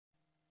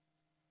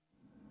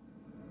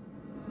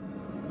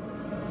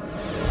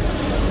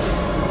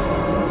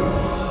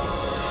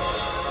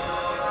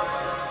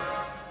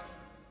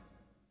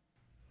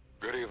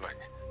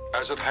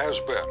As it has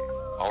been,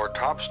 our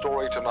top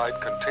story tonight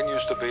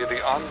continues to be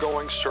the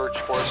ongoing search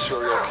for a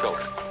serial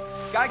killer.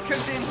 Guy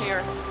comes in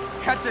here,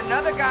 cuts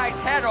another guy's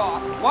head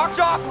off, walks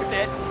off with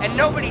it, and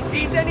nobody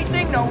sees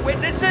anything, no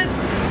witnesses?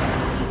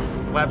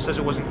 The lab says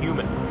it wasn't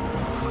human.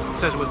 It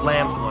says it was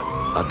lamb's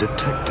blood. A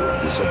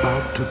detective is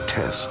about to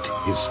test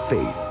his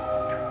faith.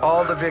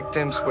 All the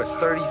victims were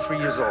 33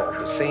 years old,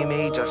 the same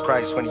age as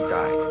Christ when he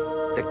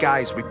died. The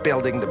guy's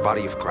rebuilding the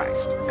body of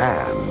Christ.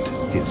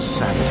 And his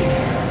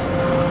sanity.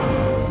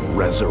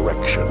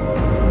 Resurrection.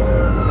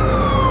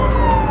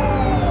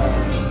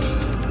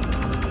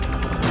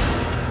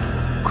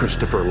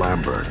 Christopher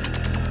Lambert.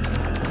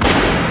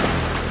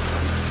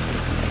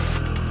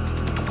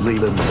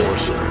 Leland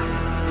Orser.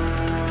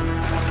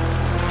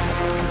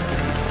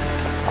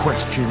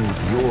 Question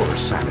your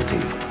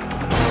sanity.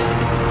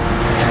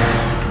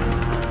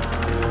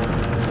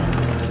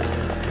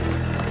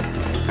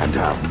 And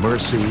have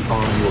mercy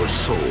on your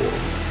soul.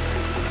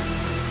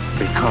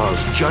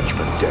 Because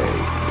Judgment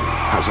Day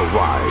has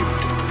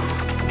arrived.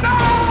 No!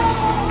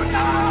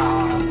 No!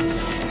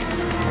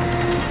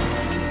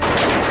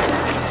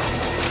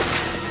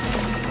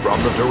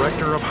 From the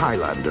director of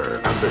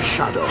Highlander and The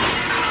Shadow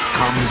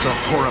comes a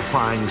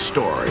horrifying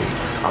story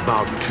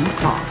about two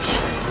cops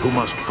who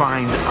must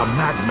find a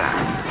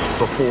madman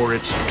before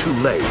it's too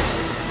late.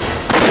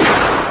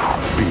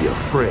 Be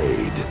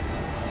afraid,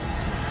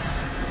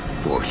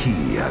 for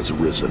he has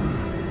risen.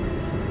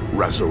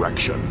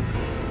 Resurrection.